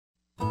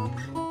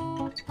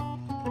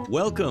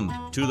Welcome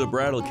to the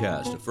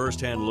Brattlecast, a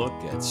first-hand look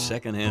at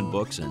second-hand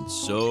books and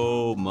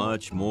so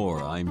much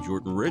more. I'm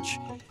Jordan Rich,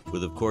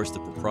 with, of course, the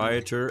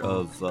proprietor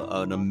of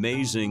an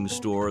amazing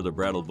store, the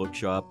Brattle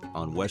Bookshop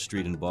on West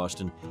Street in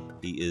Boston.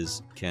 He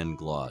is Ken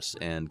Gloss.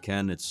 And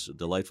Ken, it's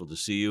delightful to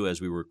see you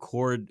as we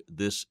record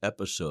this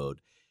episode.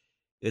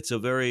 It's a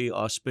very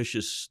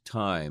auspicious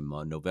time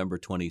on November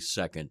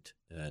 22nd,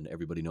 and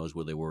everybody knows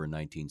where they were in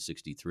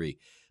 1963.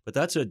 But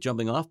that's a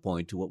jumping-off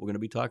point to what we're going to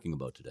be talking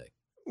about today.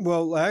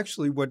 Well,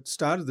 actually, what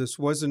started this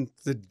wasn't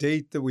the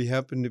date that we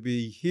happened to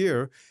be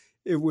here.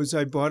 It was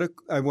I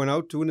went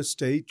out to an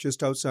estate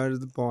just outside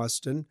of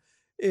Boston,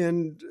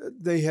 and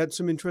they had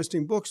some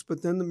interesting books.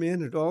 But then the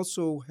man had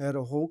also had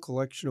a whole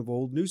collection of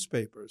old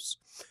newspapers.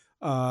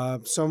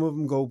 Some of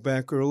them go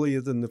back earlier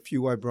than the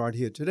few I brought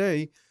here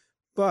today.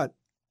 But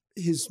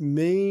his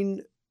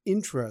main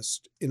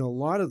interest in a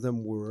lot of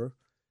them were,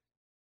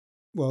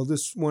 well,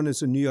 this one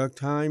is a New York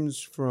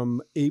Times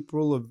from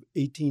April of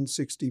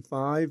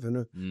 1865. And,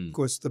 of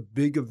course, the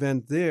big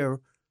event there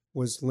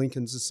was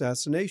Lincoln's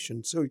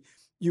assassination. So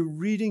you're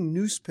reading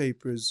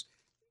newspapers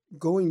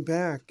going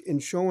back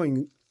and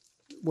showing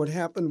what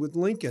happened with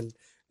Lincoln.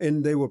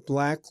 And they were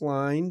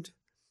black-lined,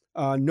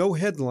 no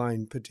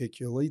headline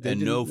particularly.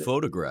 And no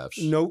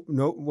photographs.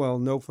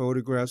 No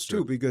photographs, Sure.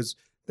 too, because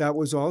that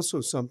was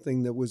also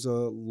something that was a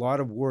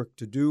lot of work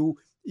to do.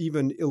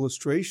 Even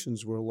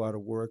illustrations were a lot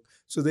of work,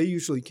 so they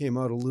usually came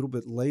out a little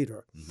bit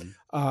later.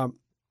 But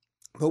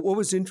what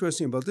was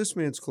interesting about this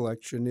man's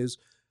collection is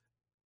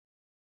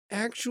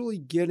actually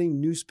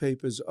getting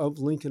newspapers of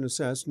Lincoln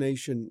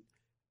assassination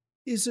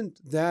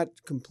isn't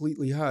that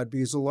completely hard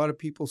because a lot of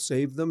people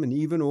saved them, and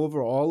even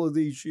over all of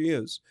these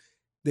years,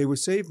 they were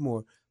saved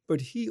more.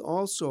 But he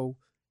also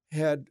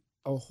had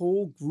a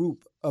whole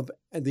group of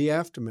the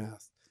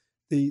aftermath,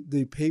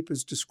 the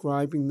papers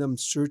describing them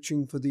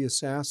searching for the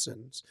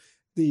assassins,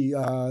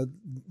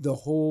 the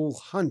whole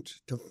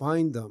hunt to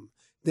find them,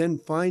 then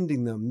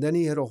finding them. Then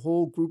he had a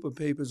whole group of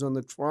papers on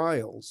the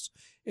trials,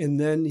 and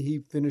then he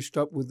finished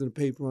up with the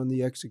paper on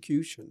the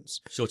executions.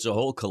 So it's a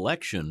whole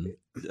collection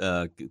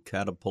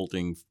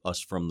catapulting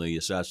us from the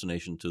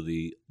assassination to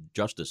the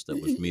justice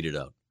that was meted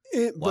out.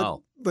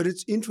 Wow. But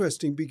it's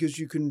interesting because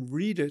you can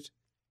read it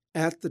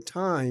at the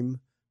time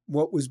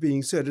what was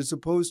being said as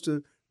opposed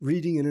to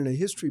reading it in a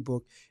history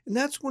book. And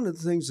that's one of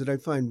the things that I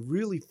find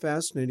really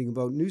fascinating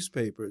about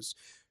newspapers.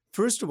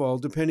 First of all,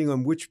 depending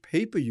on which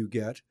paper you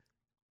get,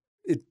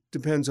 it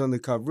depends on the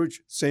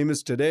coverage, same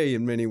as today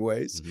in many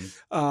ways.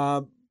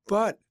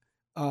 But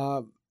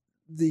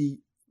we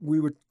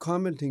were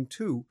commenting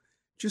too,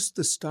 just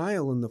the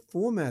style and the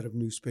format of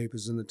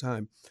newspapers in the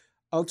time.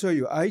 I'll tell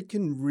you, I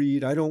can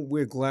read, I don't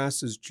wear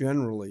glasses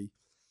generally,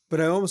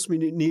 but I almost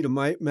need a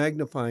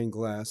magnifying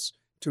glass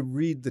to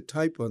read the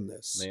type on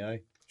this. May I?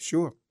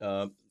 Sure.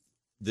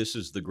 This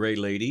is the Gray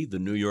Lady, the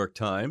New York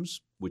Times,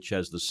 which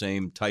has the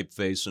same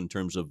typeface in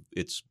terms of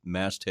its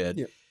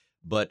masthead,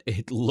 but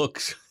it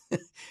looks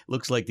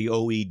like the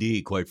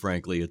OED, quite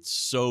frankly. It's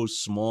so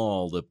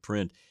small, the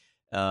print,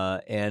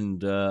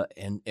 and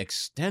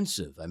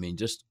extensive. I mean,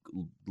 just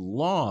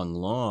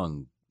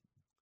long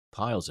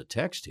piles of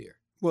text here.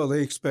 Well,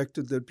 they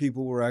expected that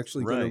people were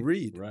actually going to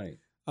read. Right.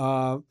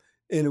 And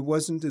it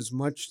wasn't as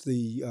much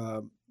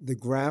the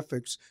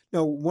graphics.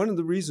 Now, one of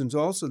the reasons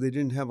also they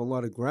didn't have a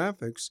lot of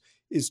graphics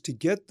is to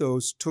get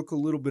those took a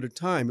little bit of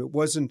time. It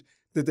wasn't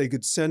that they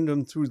could send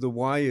them through the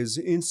wires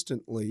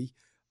instantly,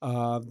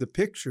 the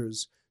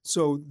pictures.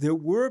 So there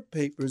were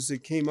papers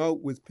that came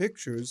out with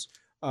pictures.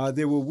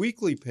 There were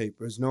weekly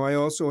papers. Now, I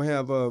also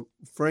have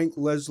Frank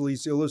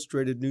Leslie's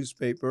illustrated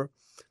newspaper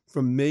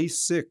from May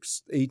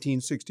 6,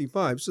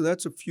 1865. So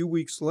that's a few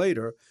weeks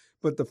later.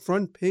 But the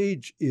front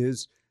page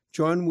is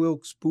John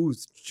Wilkes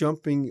Booth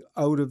jumping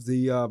out of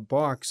the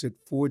box at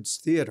Ford's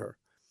Theater.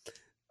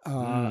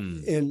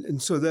 And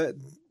so that,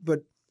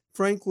 but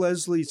Frank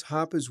Leslie's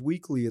Harper's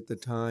Weekly at the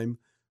time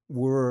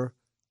were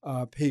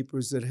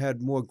papers that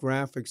had more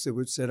graphics that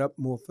were set up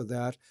more for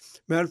that.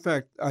 Matter of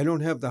fact, I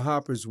don't have the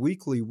Harper's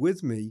Weekly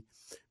with me,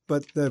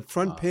 but the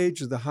front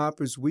page of the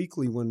Harper's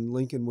Weekly when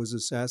Lincoln was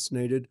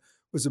assassinated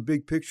was a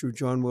big picture of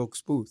John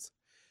Wilkes Booth.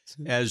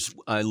 As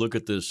I look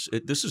at this,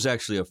 this is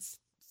actually a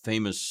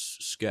famous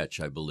sketch,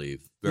 I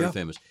believe, very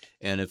famous.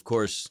 And, of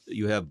course,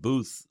 you have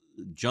Booth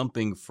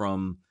jumping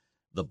from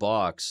the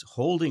box,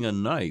 holding a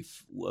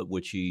knife,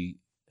 which he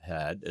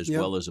had, as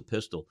well as a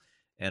pistol.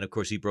 And, of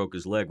course, he broke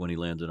his leg when he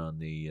landed on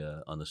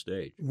the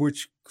stage.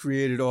 Which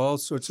created all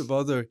sorts of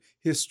other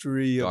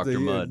history of Dr.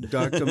 Mudd.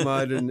 Dr.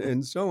 Mudd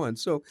and so on.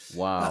 So,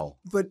 wow.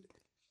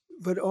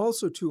 But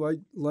also,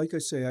 too, like I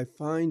say, I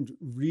find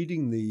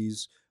reading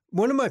these,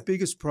 one of my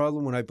biggest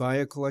problems when I buy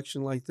a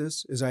collection like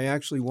this is I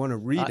actually want to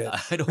read it.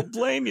 I don't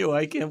blame you.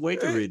 I can't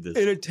wait to read this.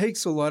 And it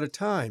takes a lot of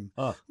time.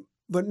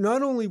 But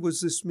not only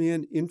was this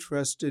man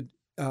interested,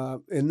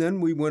 and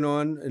then we went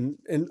on,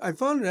 and I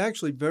found it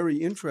actually very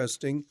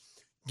interesting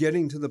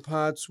getting to the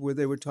parts where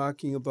they were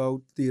talking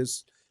about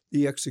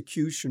the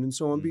execution and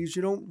so on, because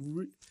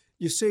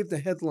you save the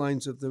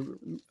headlines of the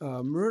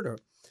murder.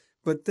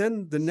 But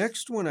then the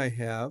next one I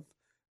have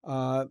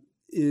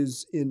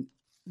is in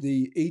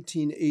the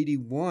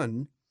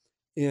 1881,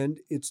 and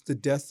it's the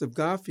death of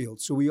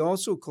Garfield. So we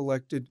also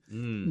collected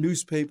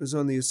newspapers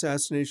on the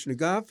assassination of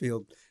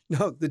Garfield.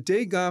 Now, the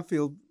day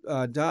Garfield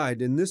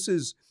died, and this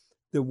is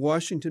the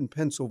Washington,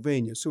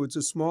 Pennsylvania, so it's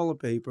a smaller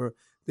paper,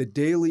 the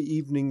Daily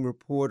Evening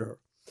Reporter.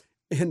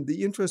 And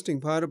the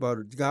interesting part about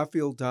it,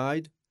 Garfield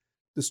died,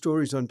 the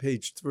story's on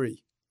page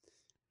 3.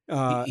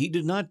 He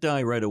did not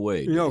die right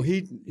away. No,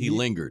 he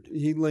lingered.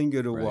 He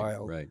lingered a right,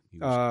 while. Right.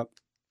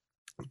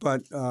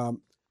 But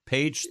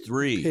page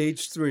 3.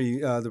 Page 3,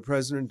 the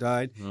president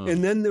died. Oh.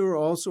 And then there were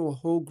also a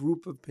whole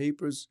group of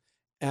papers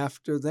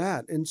after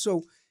that. And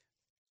so,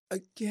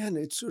 again,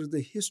 it's sort of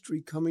the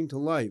history coming to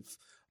life.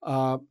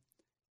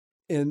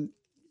 And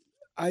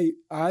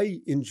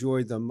I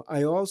enjoy them.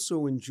 I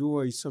also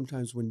enjoy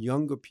sometimes when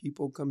younger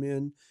people come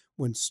in,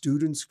 when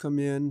students come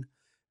in,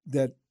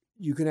 that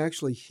you can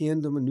actually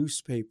hand them a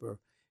newspaper.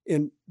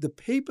 And the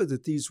paper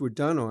that these were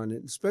done on,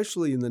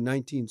 especially in the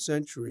 19th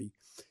century,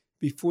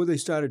 before they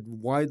started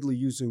widely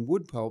using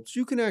wood pulps,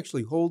 you can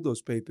actually hold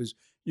those papers.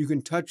 You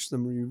can touch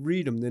them and you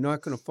read them. They're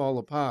not going to fall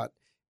apart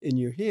in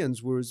your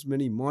hands, whereas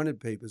many mounted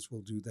papers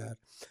will do that.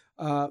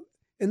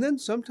 And then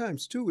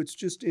sometimes, too, it's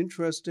just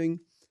interesting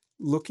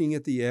looking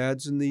at the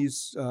ads in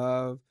these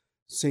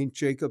St.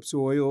 Jacobs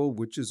Oil,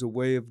 which is a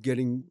way of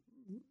getting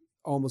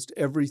almost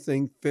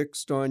everything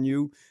fixed on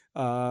you.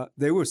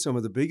 They were some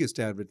of the biggest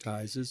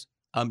advertisers.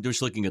 I'm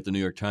just looking at the New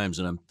York Times,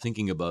 and I'm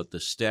thinking about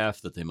the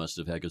staff that they must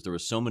have had, because there were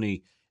so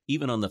many,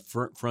 even on the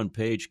front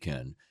page,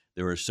 Ken,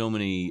 there are so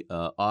many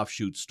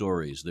offshoot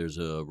stories. There's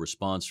a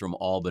response from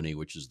Albany,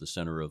 which is the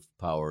center of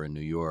power in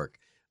New York.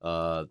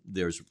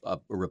 There's a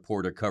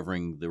reporter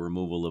covering the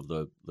removal of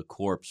the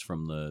corpse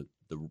from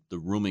the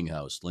rooming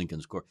house,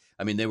 Lincoln's corpse.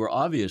 I mean, they were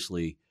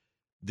obviously,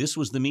 this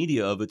was the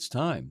media of its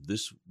time.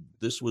 This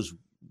was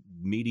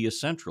Media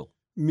Central.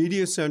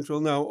 Media Central.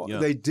 Now,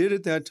 They did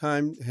at that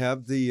time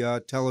have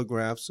the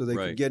telegraph so they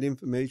Right. could get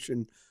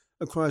information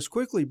across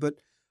quickly. But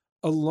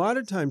a lot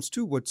of times,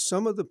 too, what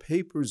some of the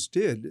papers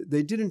did,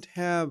 they didn't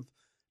have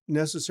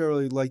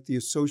necessarily like the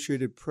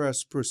Associated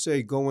Press per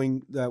se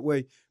going that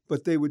way,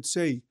 but they would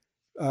say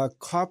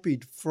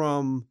copied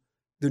from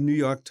the New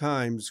York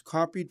Times,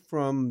 copied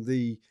from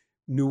the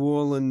New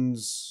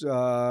Orleans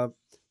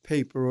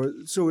paper.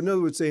 So in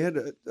other words, they had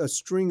a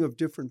string of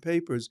different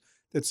papers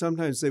that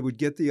sometimes they would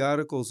get the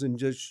articles and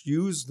just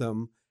use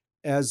them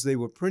as they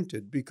were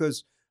printed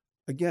because,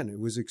 again,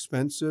 it was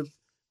expensive.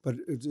 But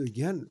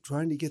again,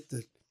 trying to get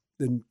the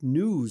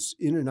news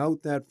in and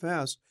out that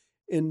fast.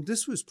 And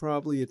this was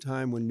probably a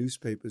time when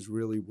newspapers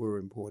really were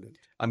important.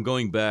 I'm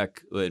going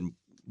back, and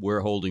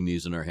we're holding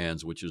these in our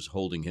hands, which is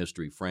Holding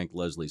History, Frank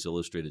Leslie's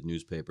illustrated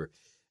newspaper.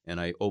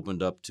 And I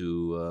opened up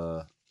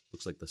to,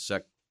 looks like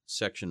the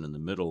section in the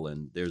middle,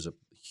 and there's a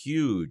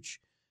huge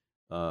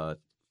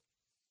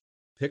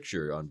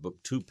picture on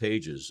 2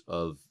 pages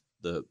of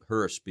the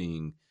hearse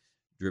being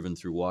driven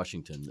through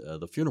Washington,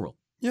 the funeral.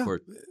 Yeah,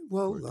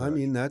 I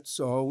mean, that's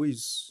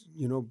always,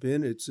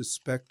 been, it's a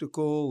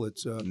spectacle.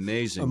 It's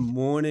amazing. A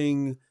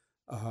mourning.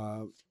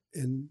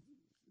 And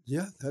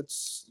yeah,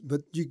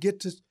 but you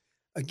get to,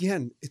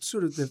 again, it's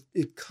sort of,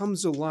 it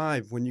comes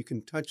alive when you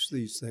can touch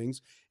these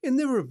things. And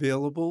they're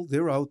available.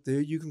 They're out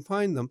there. You can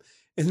find them.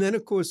 And then,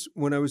 of course,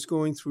 when I was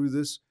going through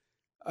this,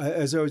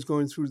 as I was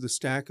going through the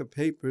stack of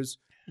papers,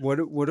 what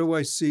do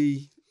I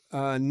see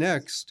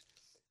next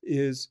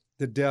is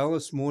the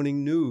Dallas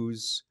Morning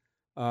News,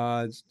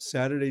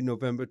 Saturday,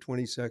 November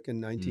 22nd,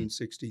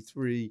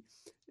 1963,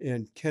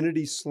 and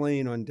Kennedy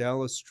slain on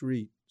Dallas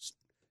Street.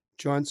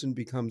 Johnson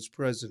becomes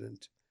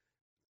president.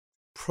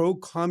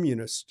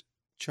 Pro-communist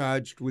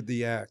charged with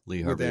the act.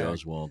 Lee Harvey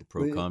Oswald,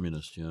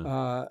 pro-communist,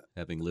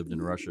 having lived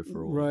in Russia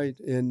for a while. Right,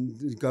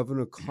 and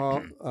Governor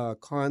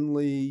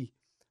Conley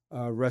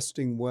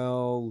resting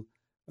well.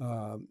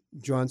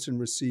 Johnson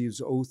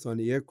receives oath on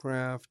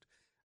aircraft.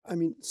 I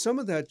mean, some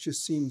of that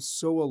just seems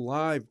so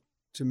alive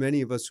to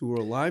many of us who were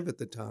alive at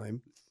the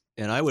time.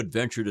 And I would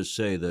venture to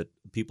say that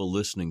people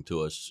listening to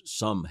us,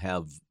 some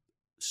have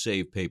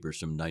saved papers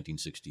from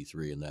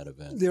 1963 in that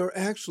event. There are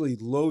actually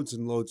loads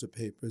and loads of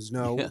papers.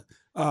 Now,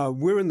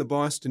 we're in the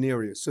Boston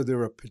area, so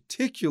there are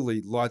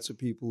particularly lots of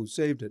people who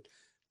saved it.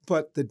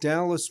 But the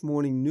Dallas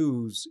Morning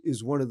News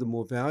is one of the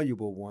more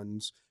valuable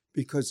ones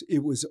because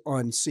it was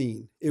on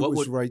scene. It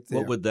was right there.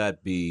 What would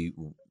that be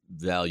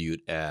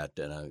valued at?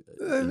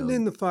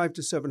 In the $500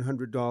 to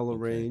 $700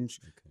 range.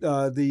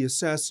 Okay. The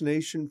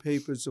assassination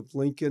papers of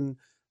Lincoln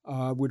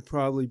would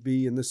probably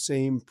be in the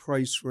same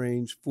price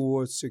range,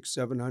 $400,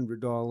 $600,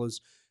 $700.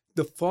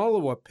 The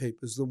follow-up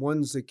papers, the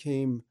ones that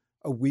came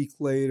a week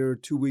later,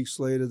 2 weeks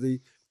later,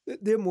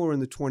 they're more in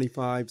the $25,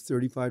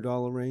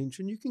 $35 range,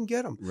 and you can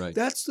get them. Right.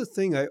 That's the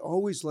thing I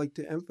always like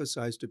to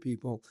emphasize to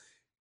people.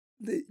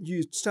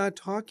 You start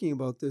talking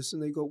about this,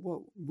 and they go,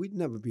 well, we'd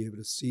never be able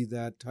to see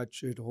that,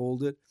 touch it,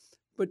 hold it.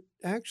 But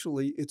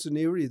actually, it's an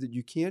area that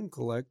you can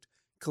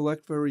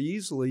collect very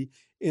easily.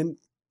 And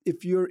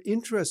if your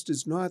interest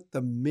is not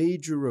the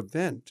major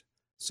event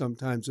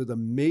sometimes or the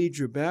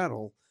major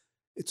battle,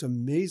 It's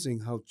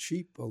amazing how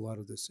cheap a lot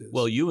of this is.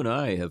 Well, you and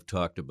I have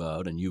talked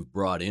about, and you've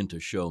brought in to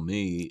show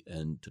me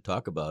and to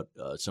talk about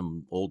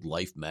some old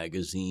Life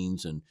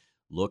magazines and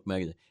Look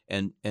magazine,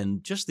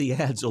 and just the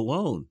ads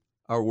alone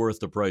are worth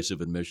the price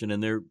of admission,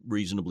 and they're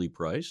reasonably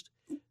priced.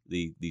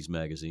 These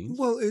magazines.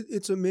 Well,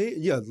 it's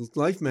amazing. Yeah,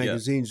 Life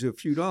magazines are a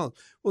few dollars.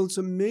 Well, it's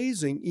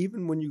amazing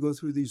even when you go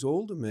through these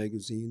older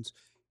magazines.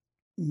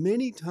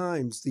 Many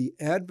times the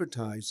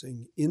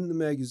advertising in the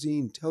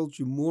magazine tells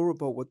you more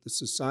about what the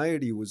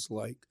society was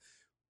like,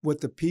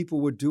 what the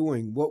people were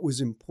doing, what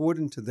was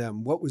important to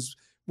them, what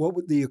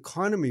the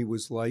economy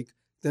was like,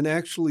 than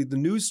actually the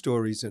news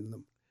stories in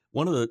them.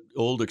 One of the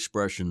old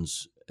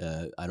expressions,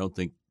 I don't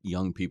think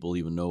young people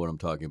even know what I'm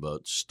talking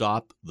about,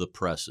 stop the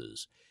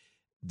presses.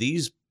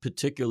 These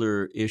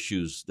particular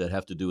issues that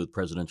have to do with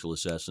presidential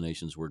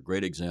assassinations were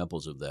great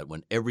examples of that,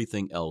 when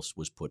everything else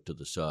was put to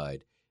the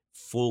side.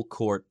 Full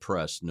court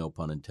press, no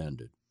pun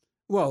intended.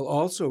 Well,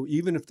 also,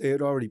 even if they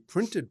had already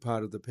printed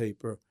part of the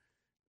paper,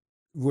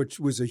 which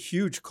was a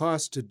huge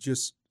cost to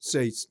just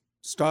say,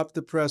 stop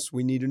the press,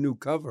 we need a new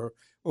cover,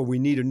 or we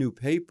need a new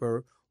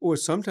paper, or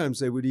sometimes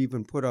they would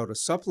even put out a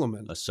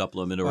supplement. A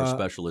supplement or a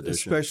special edition.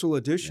 A special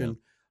edition.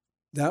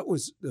 Yeah. That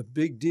was a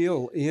big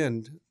deal.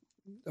 And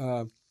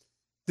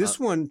this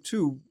one,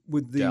 too,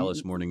 with the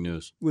Dallas Morning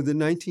News. With the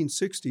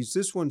 1960s,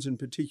 this one's in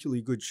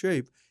particularly good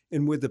shape.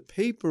 And with the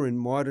paper in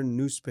modern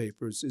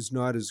newspapers is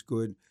not as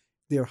good.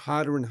 They're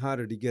harder and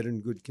harder to get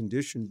in good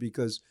condition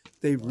because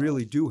they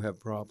really do have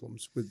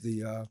problems with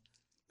the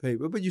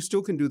paper. But you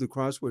still can do the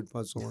crossword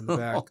puzzle on the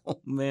back. Oh,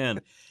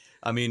 man.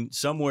 I mean,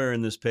 somewhere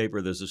in this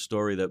paper, there's a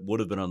story that would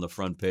have been on the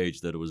front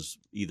page that it was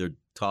either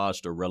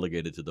tossed or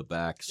relegated to the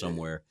back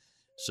somewhere.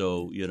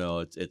 So, you know,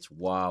 it's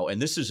wow.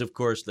 And this is, of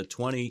course, the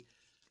 23rd.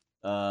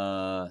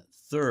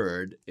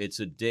 It's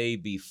a day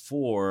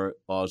before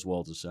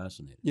Oswald's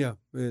assassinated. Yeah.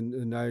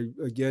 And I,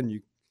 again,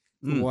 you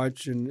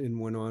watch and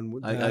went on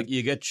with that.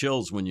 You get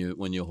chills when you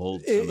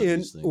hold some of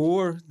these things.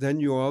 Or then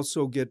you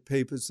also get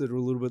papers that are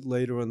a little bit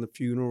later on the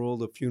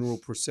funeral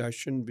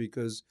procession,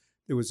 because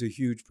there was a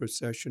huge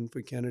procession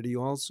for Kennedy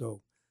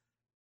also.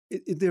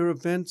 There are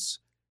events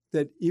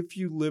that if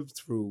you lived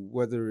through,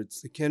 whether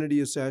it's the Kennedy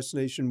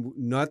assassination,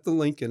 not the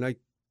Lincoln, I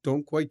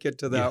don't quite get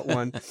to that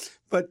one,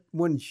 but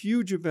when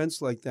huge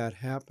events like that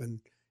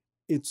happen,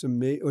 it's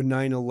amazing, or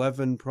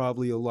 9/11,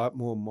 probably a lot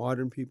more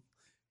modern people,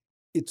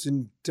 it's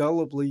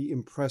indelibly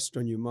impressed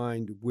on your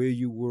mind where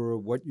you were,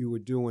 what you were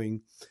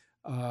doing,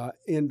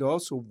 and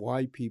also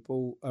why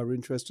people are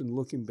interested in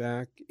looking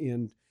back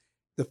and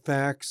the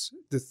facts,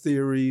 the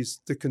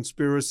theories, the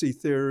conspiracy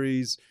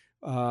theories,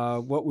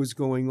 what was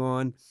going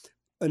on.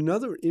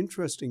 Another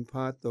interesting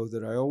part, though,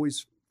 that I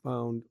always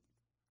found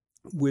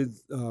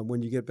with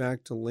when you get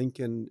back to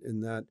Lincoln,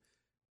 in that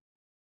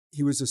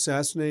he was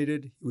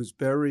assassinated, he was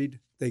buried,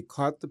 they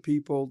caught the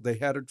people, they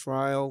had a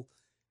trial.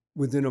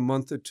 Within a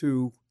month or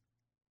two,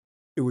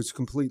 it was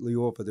completely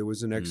over. There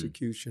was an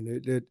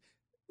execution.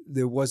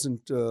 There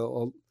wasn't,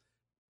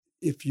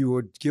 if you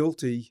were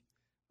guilty,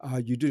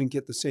 you didn't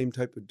get the same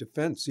type of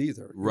defense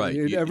either. Right.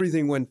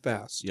 Everything went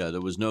fast. Yeah, there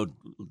was no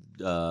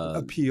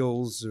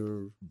appeals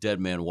or dead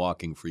man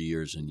walking for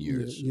years and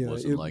years. It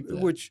wasn't like that.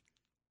 Which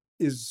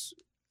is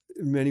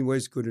in many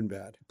ways good and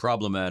bad.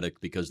 Problematic,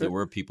 because there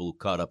were people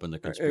caught up in the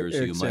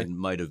conspiracy who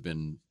might have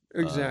been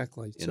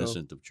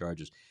innocent of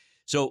charges.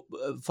 So,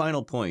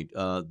 final point,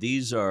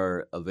 these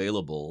are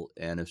available,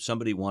 and if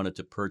somebody wanted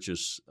to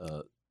purchase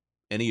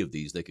any of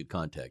these, they could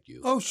contact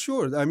you. Oh,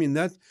 sure.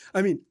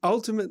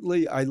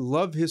 Ultimately, I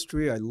love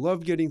history. I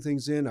love getting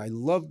things in. I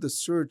love the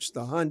search,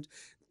 the hunt,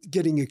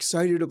 getting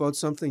excited about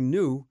something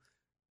new.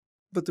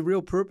 But the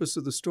real purpose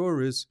of the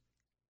store is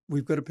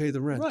we've got to pay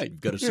the rent. Right.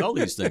 You've got to sell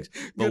these things.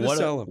 But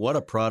what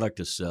a product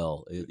to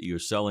sell. You're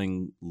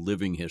selling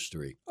living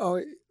history. Oh,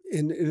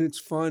 and it's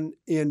fun.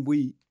 And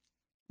we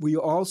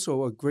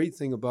also, a great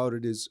thing about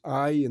it is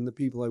I and the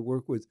people I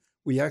work with,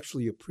 we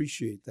actually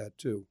appreciate that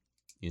too.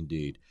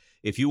 Indeed.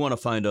 If you want to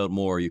find out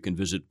more, you can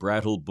visit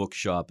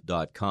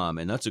BrattlebookShop.com,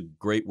 and that's a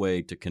great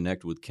way to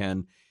connect with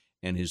Ken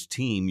and his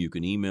team. You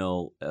can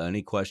email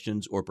any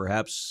questions or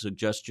perhaps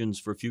suggestions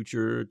for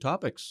future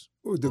topics.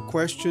 The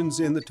questions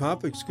and the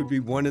topics could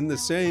be one and the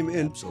same.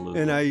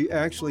 Absolutely. And I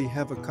actually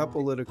have a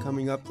couple that are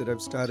coming up that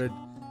I've started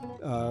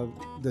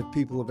that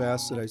people have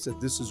asked that I said,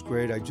 this is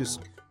great. I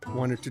just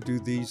wanted to do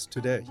these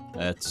today.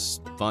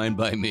 That's fine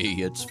by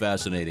me. It's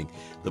fascinating.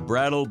 The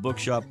Brattle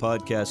Bookshop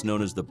podcast,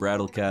 known as the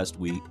Brattlecast.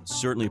 We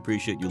certainly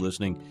appreciate you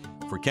listening.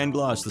 For Ken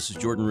Gloss, this is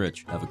Jordan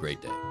Rich. Have a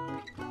great day.